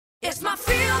It's my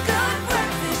feel-good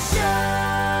breakfast show.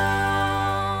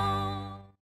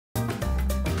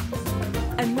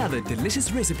 Another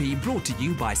delicious recipe brought to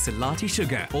you by Salati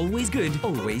Sugar. Always good,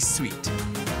 always sweet.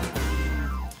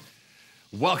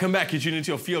 Welcome back. You're tuning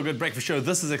into your Feel Good Breakfast Show.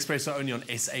 This is Espresso only on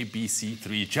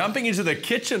SABC3. Jumping into the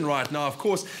kitchen right now, of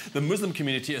course, the Muslim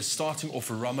community is starting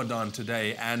off Ramadan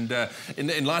today. And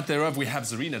in light thereof, we have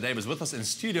Zerina Davis with us in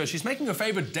studio. She's making her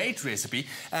favorite date recipe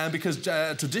because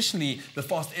traditionally the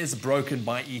fast is broken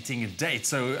by eating dates.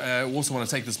 So I also want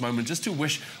to take this moment just to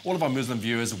wish all of our Muslim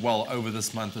viewers well over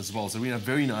this month as well. Zerina,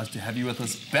 very nice to have you with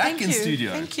us back in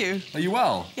studio. Thank you. Are you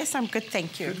well? Yes, I'm good,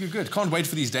 thank you. Good, good, good. Can't wait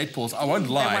for these date balls. I won't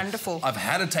lie. They're wonderful. I've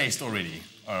had a taste already,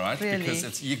 all right? Really? Because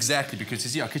it's because you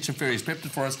see, our kitchen fairy has prepped it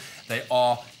for us. They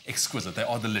are exquisite. They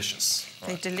are delicious.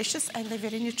 They're delicious and they're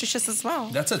very nutritious as well.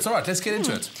 That's it. All right, let's get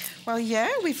into it. Well, yeah,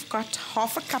 we've got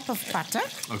half a cup of butter.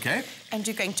 Okay. And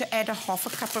you're going to add a half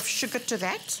a cup of sugar to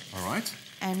that. All right.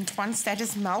 And once that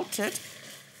is melted...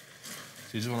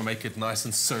 So you just want to make it nice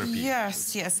and syrupy.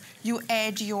 Yes, yes. You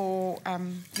add your...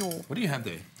 What do you have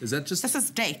there? Is that just... This is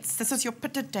dates. This is your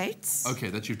pitted dates. Okay,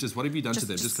 that you've just... What have you done to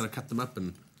them? Just kind of cut them up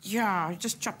and... Yeah, you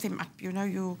just chop them up. You know,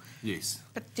 you... Yes.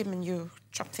 Put them and you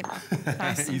chop them up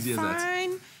nice and Easy as that.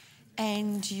 fine.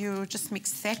 And you just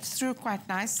mix that through quite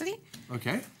nicely.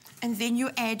 Okay. And then you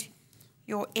add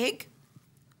your egg.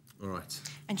 All right.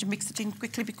 And you mix it in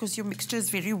quickly because your mixture is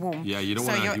very warm. Yeah, you don't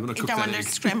want to cook that egg. You don't want a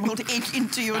scrambled egg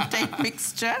into your date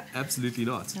mixture. Absolutely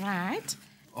not. Right.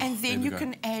 Oh, and then you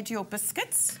can add your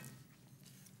biscuits.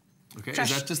 Okay, is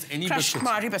that just any crushed biscuits?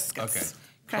 Mari biscuits. Okay.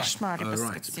 Crushed Mari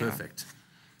biscuits. Right, perfect.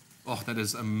 Oh, that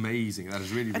is amazing. That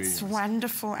is really, really It's nice.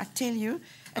 wonderful, I tell you.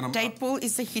 A date ball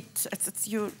is a hit.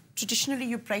 Traditionally,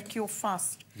 you break your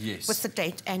fast with the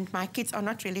date, and my kids are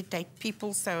not really date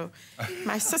people, so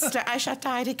my sister, Aisha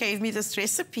Tairi, gave me this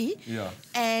recipe,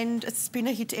 and it's been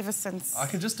a hit ever since. I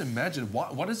can just imagine.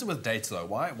 What is it with dates, though?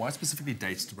 Why specifically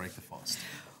dates to break the fast?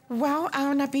 Well,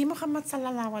 our Nabi Muhammad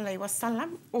sallallahu alaihi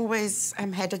wasallam always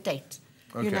had a date.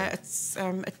 Okay. You know,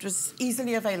 it was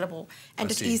easily available, and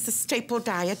it is the staple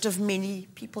diet of many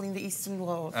people in the Eastern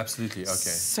world. Absolutely, okay.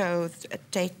 So a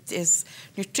date is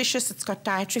nutritious, it's got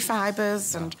dietary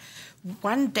fibres, and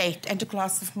one date and a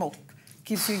glass of milk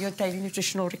gives you your daily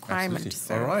nutritional requirement.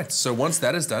 So. All right, so once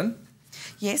that is done?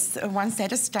 Yes, once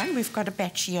that is done, we've got a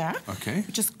batch here,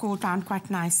 which has cooled down quite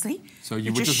nicely. So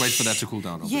you would just wait for that to cool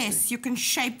down, obviously? Yes, you can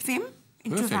shape them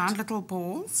into round little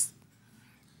balls.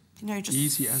 You know, just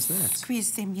easy as that.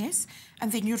 Squeeze them, yes,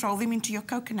 and then you roll them into your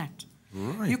coconut.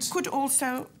 Right. You could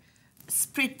also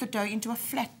spread the dough into a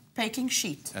flat baking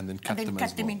sheet and then cut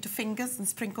them into fingers and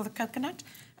sprinkle the coconut,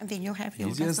 and then you'll have your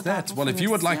easy as that. Well, if you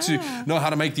would like to know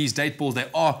how to make these date balls, they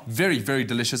are very, very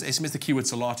delicious. SMS the keyword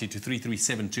Salati to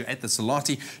 33728. The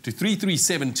Salati to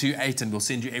 33728, and we'll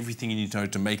send you everything you need to know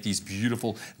to make these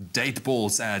beautiful date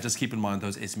balls. Just keep in mind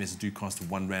those SMSs do cost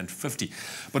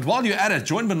R1.50. But while you're at it,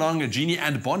 join Benanga, Jeannie,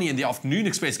 and Bonnie in the Afternoon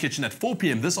Express kitchen at 4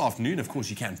 p.m. this afternoon. Of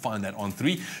course, you can find that on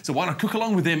 3. So why not cook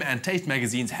along with them and taste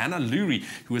magazine's Hannah Lurie,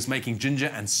 who is making ginger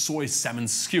and soy salmon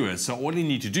skewers. So all you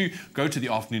need to do, go to the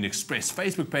Afternoon Express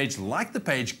Facebook page, like the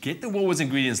page, get the Woolworths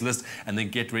ingredients list, and then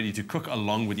get ready to cook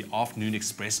along with the Afternoon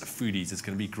Express foodies. It's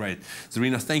going to be great.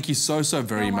 Zerina, thank you so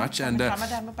very much. And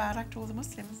Ramadan Mubarak to all the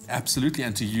Muslims. Absolutely,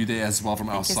 and to you there as well from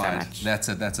our side. That's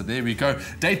it. There we go.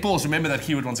 Date balls, remember that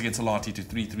keyword once again, Salati to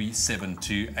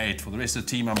 33728. For the rest of the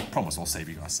team, I promise I'll save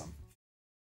you guys some.